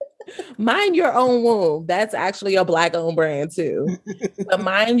 Okay. Mind your own womb. That's actually a Black owned brand too. But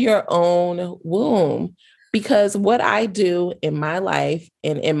mind your own womb. Because what I do in my life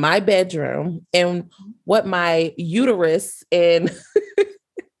and in my bedroom and what my uterus and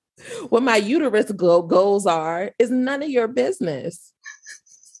what my uterus goals are is none of your business.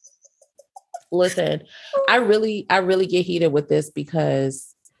 Listen, I really get heated with this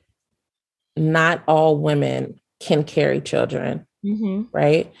because not all women can carry children, Mm-hmm.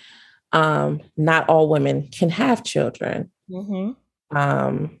 right? Not all women can have children. Mm-hmm.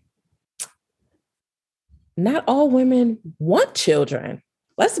 Um, Not all women want children.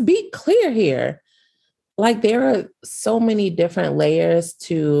 Let's be clear here. Like there are so many different layers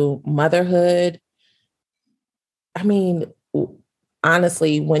to motherhood. I mean,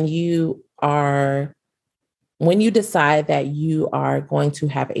 honestly, when you decide that you are going to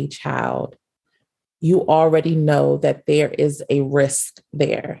have a child, you already know that there is a risk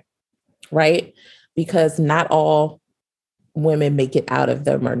there, right? Because not all women make it out of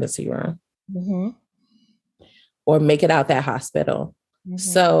the emergency room Mm-hmm. or make it out that hospital. Mm-hmm.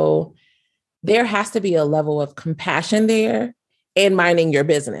 So there has to be a level of compassion there and minding your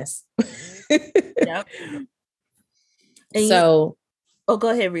business. Yep. And you, So, oh, go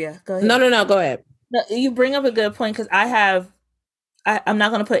ahead, Ria. Go no, ahead. no, no, go ahead. No, you bring up a good point because I'm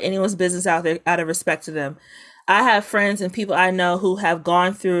not going to put anyone's business out there out of respect to them. I have friends and people I know who have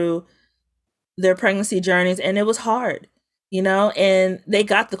gone through their pregnancy journeys and it was hard, and they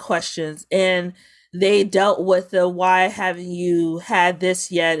got the questions and they dealt with the why haven't you had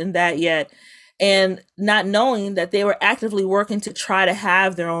this yet and that yet, and not knowing that they were actively working to try to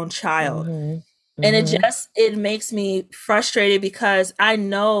have their own child. Mm-hmm. And Mm-hmm. it makes me frustrated because I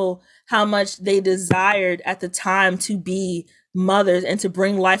know how much they desired at the time to be mothers and to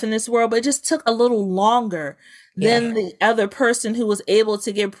bring life in this world, but it just took a little longer Yeah. than the other person who was able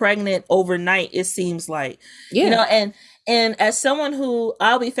to get pregnant overnight, it seems like. Yeah. And as someone who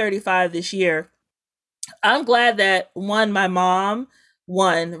I'll be 35 this year, I'm glad that my mom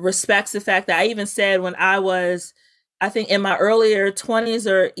respects the fact that I even said when I think in my earlier 20s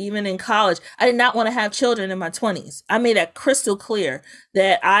or even in college, I did not want to have children in my 20s. I made that crystal clear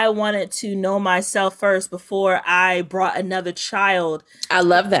that I wanted to know myself first before I brought another child I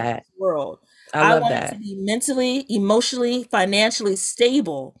love that. world. I I love wanted to that. be mentally, emotionally, financially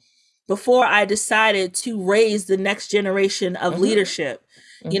stable before I decided to raise the next generation of Mm-hmm. leadership,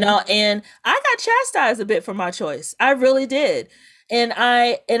 Mm-hmm. and I got chastised a bit for my choice. I really did. And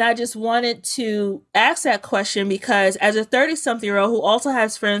I just wanted to ask that question because as a 30 something year old who also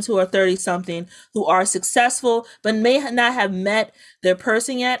has friends who are 30 something who are successful but may not have met their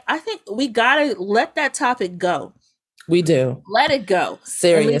person yet, I think we got to let that topic go. We do. Let it go and leave them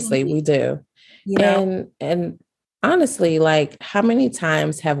Seriously, we be, do. you know? And honestly, like how many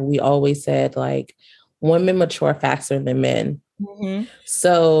times have we always said like women mature faster than men? Mm-hmm.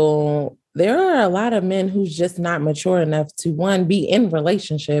 So there are a lot of men who's just not mature enough to one, be in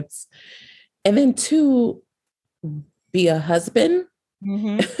relationships, and then two, be a husband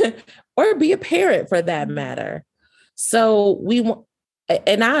Mm-hmm. or be a parent for that matter. So we want,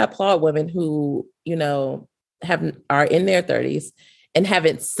 and I applaud women who, have are in their 30s and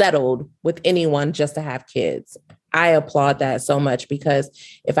haven't settled with anyone just to have kids. I applaud that so much because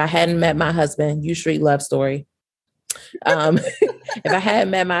if I hadn't met my husband, you street love story. If I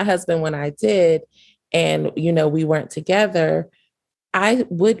hadn't met my husband when I did, and we weren't together, I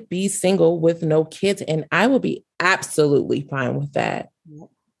would be single with no kids, and I would be absolutely fine with that.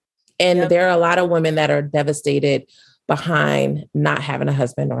 And Yep. there are a lot of women that are devastated behind not having a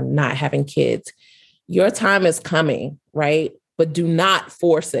husband or not having kids. Your time is coming, right? But do not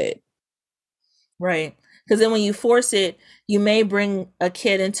force it. Right. Because then when you force it, you may bring a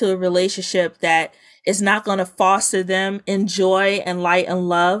kid into a relationship that is not going to foster them in joy and light and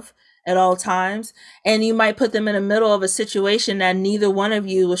love at all times. And you might put them in the middle of a situation that neither one of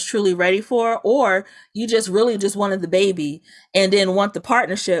you was truly ready for, or you just really just wanted the baby and didn't want the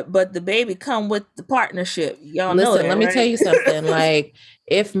partnership, but the baby come with the partnership. Y'all know Listen, that, let me tell right? you something. Like,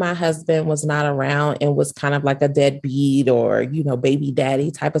 if my husband was not around and was kind of like a deadbeat or, baby daddy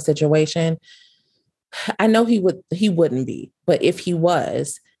type of situation, I know he wouldn't be. But if he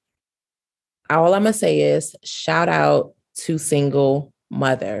was, all I'm gonna say is shout out to single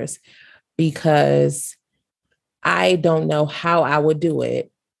mothers because I don't know how I would do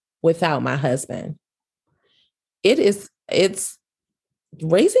it without my husband. It's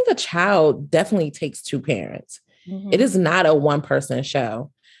raising a child definitely takes two parents. It Mm-hmm. is not a one person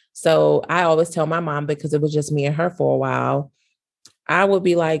show. So I always tell my mom, because it was just me and her for a while, I would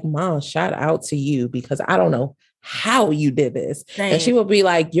be like, Mom, shout out to you because I don't know how you did this. And she Same. would be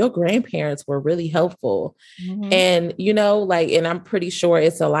like, your grandparents were really helpful. Mm-hmm. And, and I'm pretty sure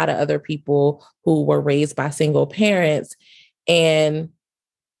it's a lot of other people who were raised by single parents. And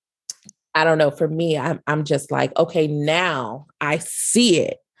I don't know, for me, I'm just like, okay, now I see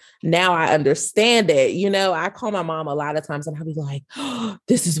it. Now I understand it. I call my mom a lot of times and I'll be like, oh,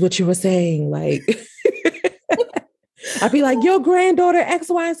 this is what you were saying. Like, I'd be like, your granddaughter X,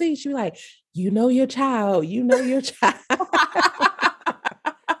 Y, and Z. She'd be like, your child, your child.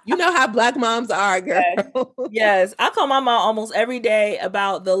 You know how Black moms are, Yes. girl. Yes. I call my mom almost every day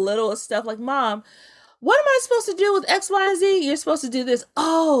about the littlest stuff. Like, Mom, what am I supposed to do with X, Y, and Z? You're supposed to do this.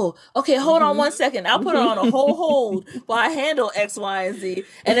 Oh, okay. Hold on Mm-hmm. 1 second. I'll put it on a Mm-hmm. whole hold while I handle X, Y, and Z.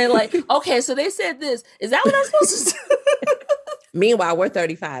 And then like, okay, so they said this. Is that what I'm supposed to do? Meanwhile, we're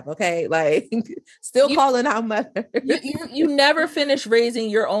 35, okay? Like, still you, calling our mother. you never finish raising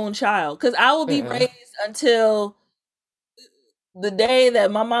your own child because I will be Mm-mm. raised until the day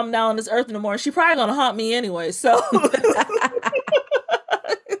that my mom now on this earth anymore. She probably gonna haunt me anyway. So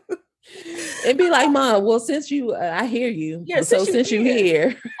And be like, Mom, well, since I hear you, yeah, so since you since you here,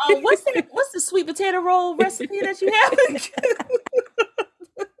 here. what's that? What's the sweet potato roll recipe that you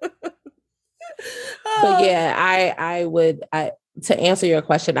But have? yeah, I would, to answer your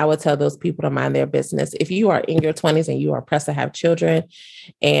question, I would tell those people to mind their business. If you are in your 20s and you are pressed to have children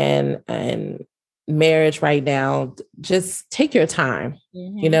and marriage right now, just take your time.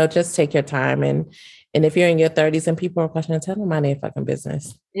 Mm-hmm. Just take your time. And if you're in your 30s and people are questioning, tell them mind their fucking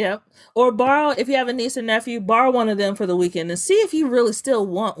business. Yep. Or borrow, if you have a niece or nephew, borrow one of them for the weekend and see if you really still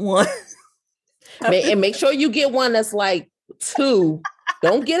want one. And make sure you get one that's like 2.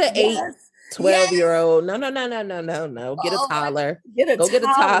 Don't get an 8, Yes. 12-year Yes. old. No. Get a Oh my, toddler. get a Go get a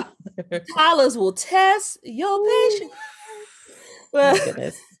toddler. toddler. Toddlers will test your Ooh, patience. my But,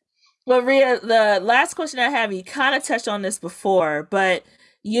 goodness. but Ria, the last question I have, you kind of touched on this before, but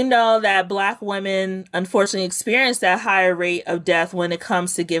you know that Black women unfortunately experience that higher rate of death when it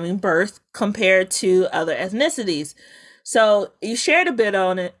comes to giving birth compared to other ethnicities. So you shared a bit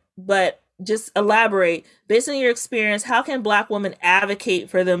on it, but just elaborate. Based on your experience, how can Black women advocate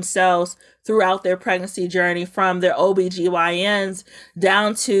for themselves throughout their pregnancy journey from their OBGYNs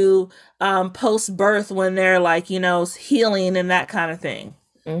down to post birth when they're like, healing and that kind of thing?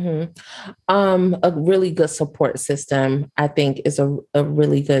 A really good support system, I think, is a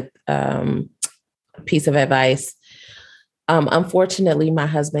really good piece of advice. Unfortunately, my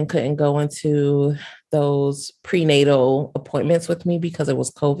husband couldn't go into those prenatal appointments with me because it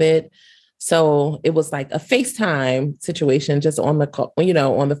was COVID. So it was like a FaceTime situation, just on the call,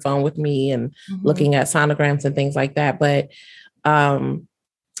 on the phone with me and Mm-hmm. looking at sonograms and things like that. But um,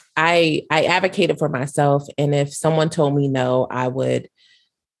 I advocated for myself, and if someone told me no, I would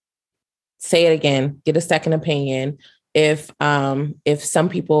say it again, get a second opinion. If some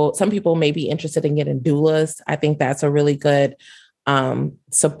people may be interested in getting doulas, I think that's a really good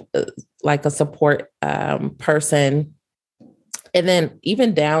like a support person. And then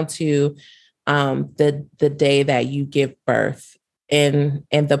even down to the day that you give birth, and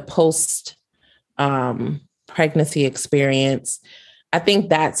the post pregnancy experience. I think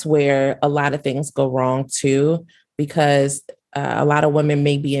that's where a lot of things go wrong too, because a lot of women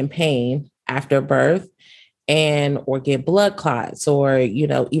may be in pain after birth, and or get blood clots, or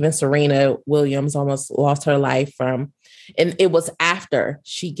even Serena Williams almost lost her life from, and it was after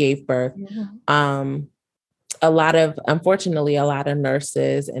she gave birth. Mm-hmm. um Unfortunately, a lot of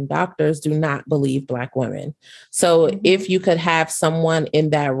nurses and doctors do not believe Black women. So Mm-hmm. if you could have someone in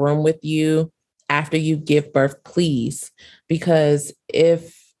that room with you after you give birth, please, because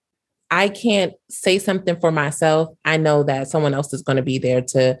if I can't say something for myself, I know that someone else is going to be there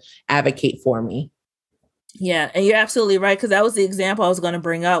to advocate for me. Yeah, and you're absolutely right, because that was the example I was going to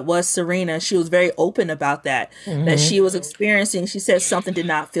bring up was Serena. She was very open about that Mm-hmm. she was experiencing. She said something did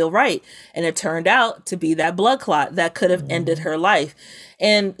not feel right, and it turned out to be that blood clot that could have ended Mm-hmm. her life.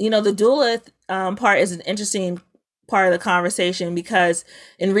 And the doula part is an interesting part of the conversation, because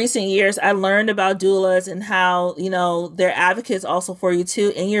in recent years I learned about doulas and how they're advocates also for you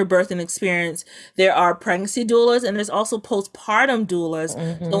too in your birthing experience. There are pregnancy doulas, and there's also postpartum doulas. So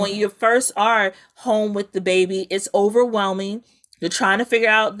Mm-hmm. when you first are home with the baby, it's overwhelming. You're trying to figure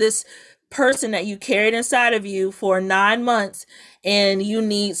out this person that you carried inside of you for 9 months, and you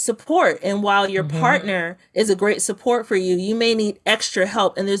need support. And while your Mm-hmm. partner is a great support for you, you may need extra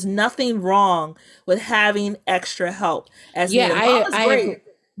help. And there's nothing wrong with having extra help as Yeah, needed. Mama's I agree. great.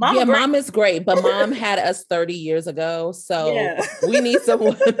 Mama Yeah, great. mom is great, but mom had us 30 years ago. So Yeah. we need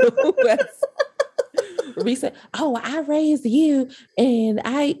someone who has recent. Oh, I raised you and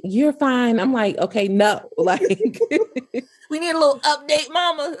you're fine. I'm like, okay, no. Like We need a little update,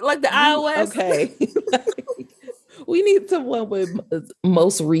 mama, like the iOS. okay. We need someone with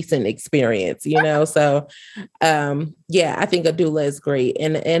most recent experience. So yeah, I think a doula is great.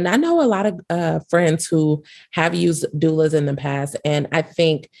 And I know a lot of friends who have used doulas in the past. And I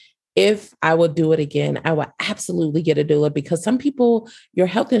think if I would do it again, I would absolutely get a doula, because some people, your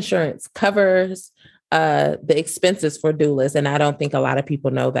health insurance covers the expenses for doulas. And I don't think a lot of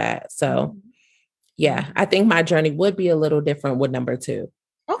people know that. So yeah, Mhm. I think my journey would be a little different with number two.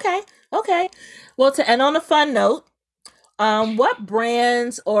 Okay. Okay. Well, to end on a fun note, what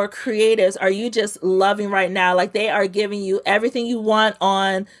brands or creatives are you just loving right now? Like they are giving you everything you want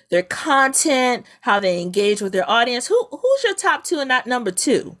on their content, how they engage with their audience. Who's your top two and not number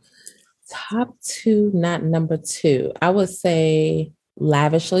two? Top two, not number two. I would say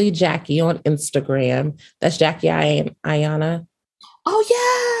Lavishly Jackie on Instagram. That's Jackie Ayana. Oh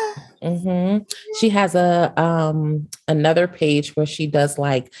She has a another page where she does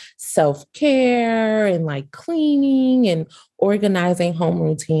like self-care and like cleaning and organizing home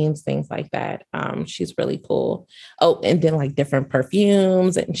routines, things like that. She's really cool. Oh, and then like different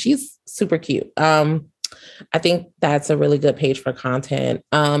perfumes, and she's super cute. I think that's a really good page for content.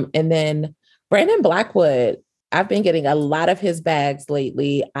 And then Brandon Blackwood, I've been getting a lot of his bags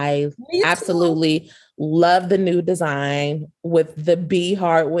lately. I yeah. Me too. absolutely love the new design with the B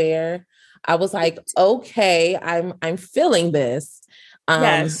hardware. I was like, okay, I'm feeling this. Um,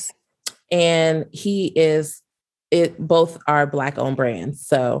 Yes. and he is it both are Black owned brands.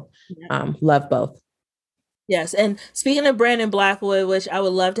 So love both. Yes, and speaking of Brandon Blackwood, which I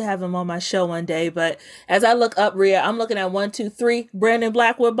would love to have him on my show one day, but as I look up Ria, I'm looking at one, two, three Brandon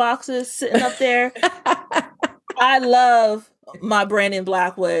Blackwood boxes sitting up there. I love my Brandon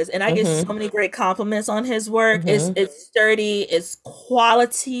Blackwoods, and I get so Mm-hmm. many great compliments on his work. It's Mm-hmm. it's sturdy, it's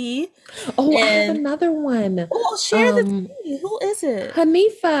quality, Oh, I have and another one. share the Um, tea. Who is it?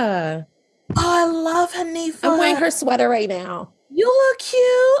 Hanifa. Oh, I love I'm wearing Hanifa. her sweater right now. You look cute.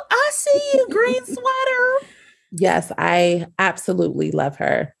 I see you, green sweater. Yes, I absolutely love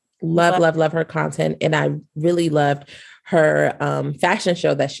her. Love, Love love, love her content. And I really loved her fashion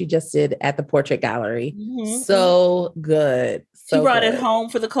show that she just did at the Portrait Gallery. So good. She So brought good. it home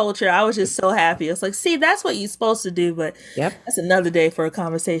for the culture. I was just so happy. It's like, see, that's what you're supposed to do, but that's another day for a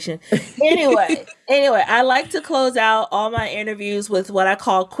conversation. Anyway, I like to close out all my interviews with what I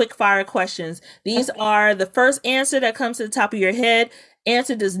call quick fire questions. These are the first answer that comes to the top of your head.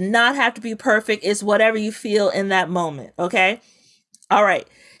 Answer does not have to be perfect. It's whatever you feel in that moment. Okay. All right.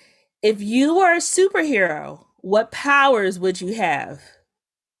 If you were a superhero, what powers would you have?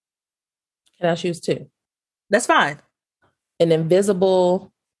 Can I choose two? That's fine. An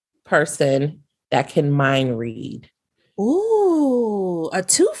invisible person that can mind read. Ooh, a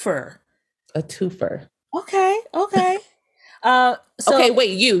twofer. A twofer. Okay. Okay,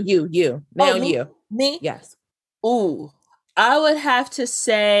 wait, you. Now you. Me? Yes. Ooh, I would have to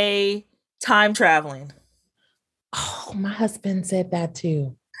say time traveling. Oh, my husband said that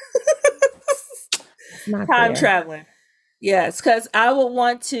too. Not time traveling. Yes, because I would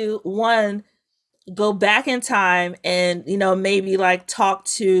want to, one, go back in time and, maybe like talk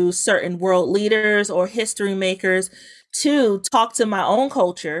to certain world leaders or history makers. Two, talk to my own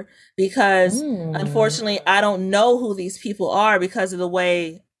culture because unfortunately I don't know who these people are because of the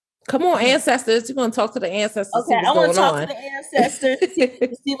way. Come on, ancestors. You're going to talk to the ancestors. Okay, I want to talk to the ancestors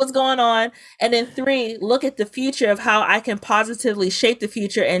to see what's going on. And then three, look at the future of how I can positively shape the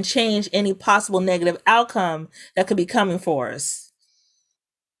future and change any possible negative outcome that could be coming for us.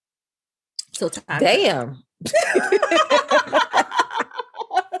 So damn.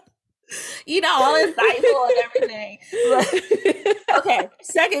 All insightful and everything. Okay,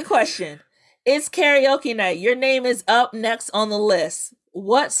 second question. It's karaoke night. Your name is up next on the list.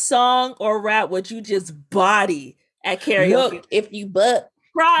 What song or rap would you just body at karaoke? Look, if you butt.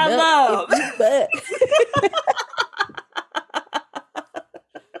 Bravo.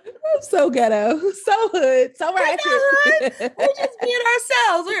 I'm so ghetto, so hood, so ratchet. We're just being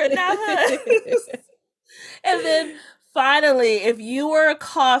ourselves. We're not hood. And then finally, if you were a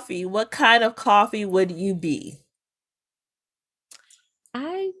coffee, what kind of coffee would you be?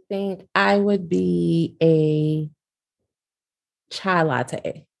 I think I would be a chai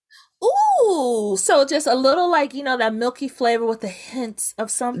latte. Ooh, so just a little like, that milky flavor with a hint of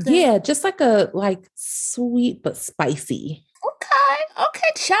something. Yeah, just like sweet but spicy. Okay,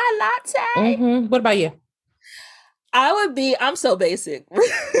 chai latte. What about you? I'm so basic. I'm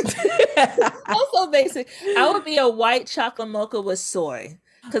so basic. I would be a white chocolate mocha with soy.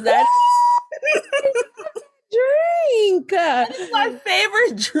 Because that drink. That is my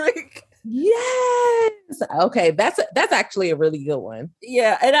favorite drink. Yes. Okay, that's actually a really good one.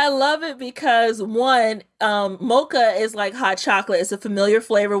 Yeah, and I love it because one, mocha is like hot chocolate. It's a familiar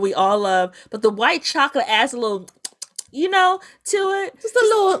flavor we all love, but the white chocolate adds a little, to it. Just a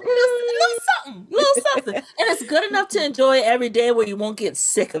little something. And it's good enough to enjoy it every day where you won't get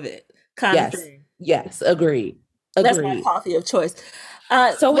sick of it. Kind of thing. Yes, agreed. That's my coffee of choice.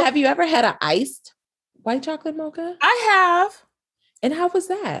 So have you ever had an iced white chocolate mocha? I have. And how was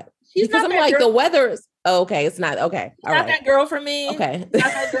that? She's because I'm like, the weather is okay. It's not okay. All right. That girl for me. Okay. Not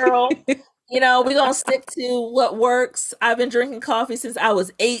that girl. We're going to stick to what works. I've been drinking coffee since I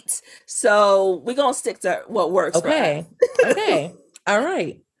was 8. So we're going to stick to what works. Okay. Okay. All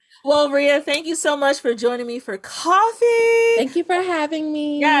right. Well, Ria, thank you so much for joining me for coffee. Thank you for having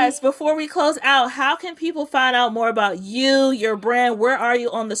me. Yes. Before we close out, how can people find out more about you, your brand? Where are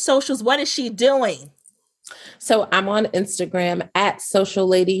you on the socials? What is she doing? So I'm on Instagram at Social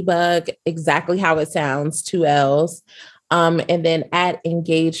Ladybug, exactly how it sounds, 2 L's. And then at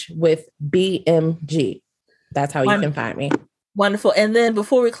Engage with BMG. That's how you can find me. Wonderful. And then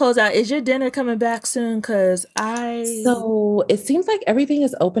before we close out, is your dinner coming back soon? So it seems like everything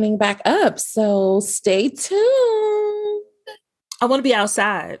is opening back up. So stay tuned. I want to be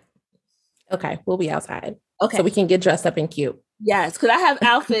outside. Okay, we'll be outside. Okay. So we can get dressed up and cute. Yes, because I have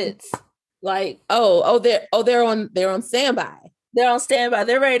outfits. They're on standby. They're on standby.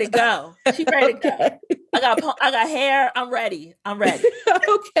 They're ready to go. She's ready to go. I got hair. I'm ready.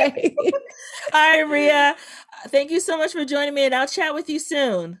 Okay. All right, Ria. Thank you so much for joining me, and I'll chat with you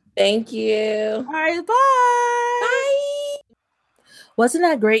soon. Thank you. All right, bye. Bye. Wasn't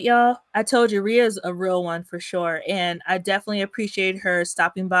that great, y'all? I told you, Ria's a real one for sure, and I definitely appreciate her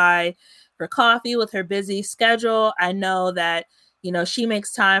stopping by for coffee with her busy schedule. I know that she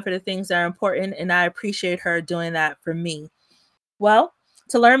makes time for the things that are important, and I appreciate her doing that for me. Well,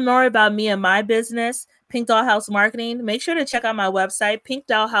 to learn more about me and my business, Pink Dollhouse Marketing, make sure to check out my website,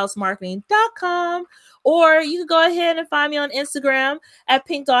 pinkdollhousemarketing.com, or you can go ahead and find me on Instagram at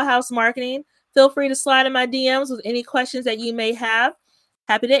Pink Dollhouse Marketing. Feel free to slide in my DMs with any questions that you may have.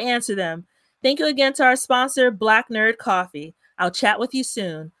 Happy to answer them. Thank you again to our sponsor, Black Nerd Coffee. I'll chat with you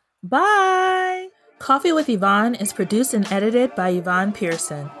soon. Bye. Coffee with Yvonne is produced and edited by Yvonne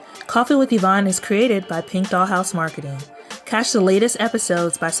Pearson. Coffee with Yvonne is created by Pink Dollhouse Marketing. Catch the latest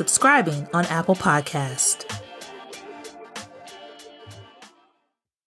episodes by subscribing on Apple Podcast.